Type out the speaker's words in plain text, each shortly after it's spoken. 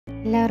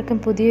എല്ലാവർക്കും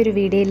പുതിയൊരു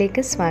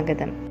വീഡിയോയിലേക്ക്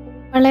സ്വാഗതം.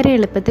 വളരെ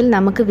എളുപ്പത്തിൽ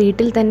നമുക്ക്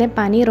വീട്ടിൽ തന്നെ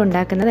പനീർ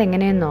ഉണ്ടാക്കുന്നത്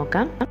എങ്ങനെയെന്ന്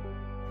നോക്കാം.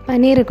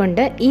 പനീർ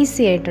കൊണ്ട്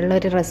ഈസി ആയിട്ടുള്ള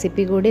ഒരു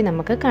റെസിപ്പി കൂടി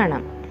നമുക്ക്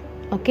കാണാം.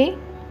 ഓക്കെ,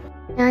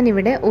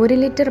 ഞാനിവിടെ 1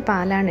 ലിറ്റർ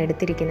പാലാണ്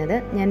എടുത്തിരിക്കുന്നത്.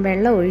 ഞാൻ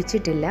വെള്ളം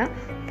ഒഴിച്ചിട്ടില്ല,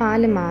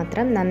 പാല്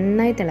മാത്രം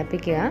നന്നായി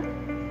തിളപ്പിക്കുക.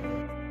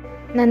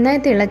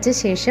 നന്നായി തിളച്ച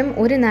ശേഷം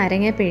ഒരു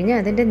നാരങ്ങ പിഴിഞ്ഞ്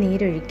അതിൻ്റെ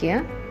നീരൊഴിക്കുക.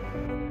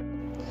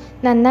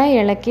 നന്നായി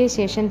ഇളക്കിയ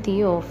ശേഷം തീ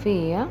ഓഫ്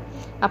ചെയ്യുക.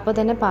 അപ്പോൾ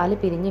തന്നെ പാല്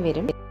പിരിഞ്ഞ്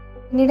വരും.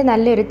 പിന്നീട്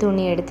നല്ലൊരു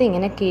തുണി എടുത്ത്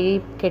ഇങ്ങനെ കിഴി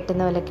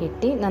കെട്ടുന്ന പോലെ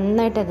കെട്ടി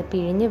നന്നായിട്ട് അത്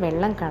പിഴിഞ്ഞ്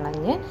വെള്ളം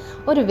കളഞ്ഞ്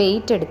ഒരു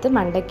വെയിറ്റ് എടുത്ത്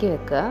മണ്ടയ്ക്ക്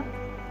വെക്കുക.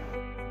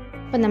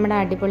 അപ്പോൾ നമ്മുടെ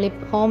അടിപൊളി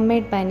ഹോം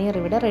മെയ്ഡ് പനീർ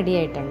ഇവിടെ റെഡി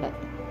ആയിട്ടുണ്ട്.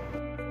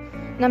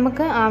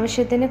 നമുക്ക്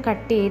ആവശ്യത്തിന്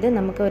കട്ട് ചെയ്ത്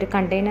നമുക്ക് ഒരു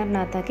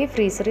കണ്ടെയ്നറിനകത്താക്കി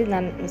ഫ്രീസറിൽ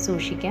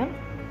സൂക്ഷിക്കാം.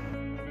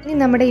 ഇനി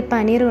നമ്മുടെ ഈ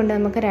പനീർ കൊണ്ട്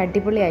നമുക്കൊരു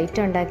അടിപൊളി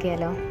ഐറ്റം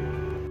ഉണ്ടാക്കിയാലോ.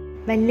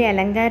 വലിയ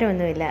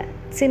അലങ്കാരമൊന്നുമില്ല,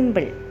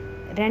 സിമ്പിൾ.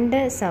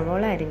 2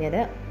 സവോള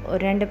അരിഞ്ഞത്,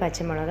 2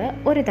 പച്ചമുളക്,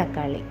 1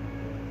 തക്കാളി.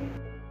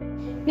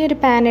 ഇനി ഒരു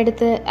പാൻ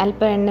എടുത്ത്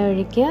അല്പം എണ്ണ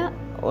ഒഴിക്കുക.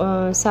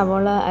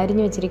 സവോള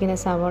അരിഞ്ഞു വെച്ചിരിക്കുന്ന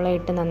സവോള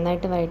ഇട്ട്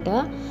നന്നായിട്ട്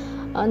വഴറ്റുക.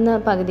 ഒന്ന്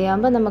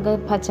പകുതിയാകുമ്പോൾ നമുക്ക്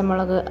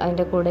പച്ചമുളക്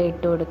അതിൻ്റെ കൂടെ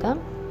ഇട്ട് കൊടുക്കാം.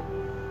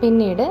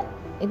 പിന്നീട്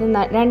ഇത്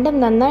രണ്ടും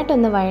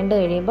നന്നായിട്ടൊന്ന് വഴണ്ട്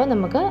കഴിയുമ്പോൾ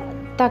നമുക്ക്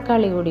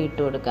തക്കാളി കൂടി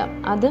ഇട്ട് കൊടുക്കാം.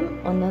 അതും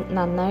ഒന്ന്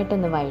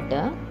നന്നായിട്ടൊന്ന്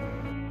വഴറ്റുക.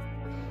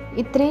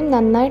 ഇത്രയും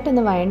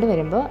നന്നായിട്ടൊന്ന് വഴണ്ട്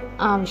വരുമ്പോൾ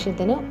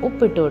ആവശ്യത്തിന്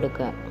ഉപ്പിട്ട്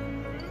കൊടുക്കുക.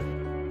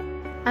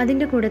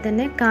 അതിൻ്റെ കൂടെ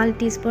തന്നെ 1/4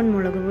 ടീസ്പൂൺ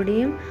മുളക്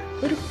പൊടിയും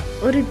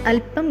ഒരു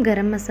അല്പം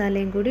ഗരം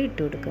മസാലയും കൂടി ഇട്ട്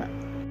കൊടുക്കുക.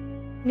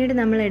 പിന്നീട്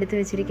നമ്മൾ എടുത്തു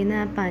വെച്ചിരിക്കുന്ന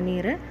ആ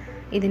പനീർ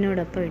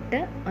ഇതിനോടൊപ്പം ഇട്ട്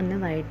ഒന്ന്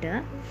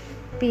വഴറ്റുക.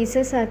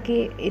 പീസസ് ആക്കി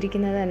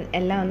ഇരിക്കുന്നത്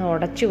എല്ലാം ഒന്ന്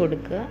ഉടച്ചു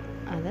കൊടുക്കുക.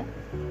 അത്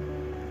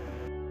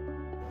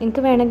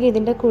നിങ്ങൾക്ക് വേണമെങ്കിൽ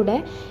ഇതിൻ്റെ കൂടെ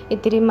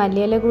ഇത്തിരി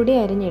മല്ലിയില കൂടി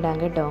അരിഞ്ഞിടാം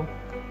കേട്ടോ,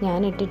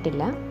 ഞാൻ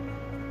ഇട്ടിട്ടില്ല.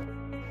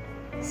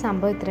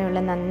 സംഭവം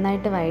ഇത്രയുള്ള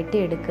നന്നായിട്ട്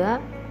വഴറ്റിയെടുക്കുക.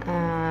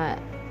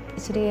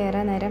 ഇച്ചിരി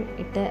ഏറെ നേരം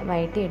ഇട്ട്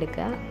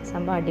വഴറ്റിയെടുക്കുക.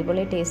 സംഭവം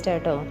അടിപൊളി ടേസ്റ്റ്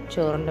കേട്ടോ.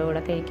 ചോറിൻ്റെ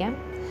കൂടെ കഴിക്കാം,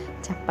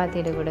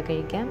 ചപ്പാത്തിയുടെ കൂടെ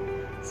കഴിക്കാം.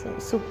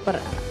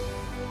 സൂപ്പറാണ്.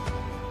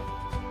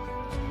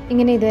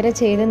 ഇങ്ങനെ ഇതുവരെ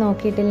ചെയ്ത്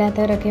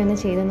നോക്കിയിട്ടില്ലാത്തവരൊക്കെ ഒന്ന്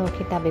ചെയ്ത്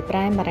നോക്കിയിട്ട്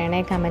അഭിപ്രായം പറയണേ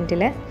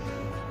കമൻറ്റിൽ.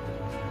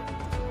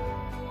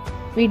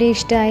 വീഡിയോ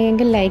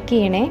ഇഷ്ടമായെങ്കിൽ ലൈക്ക്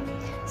ചെയ്യണേ,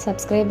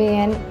 സബ്സ്ക്രൈബ്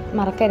ചെയ്യാൻ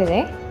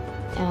മറക്കരുതേ.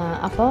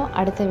 അപ്പോൾ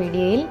അടുത്ത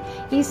വീഡിയോയിൽ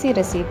ഈസി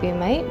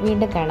റെസിപ്പിയുമായി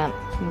വീണ്ടും കാണാം.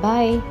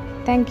 By,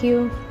 thank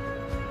you.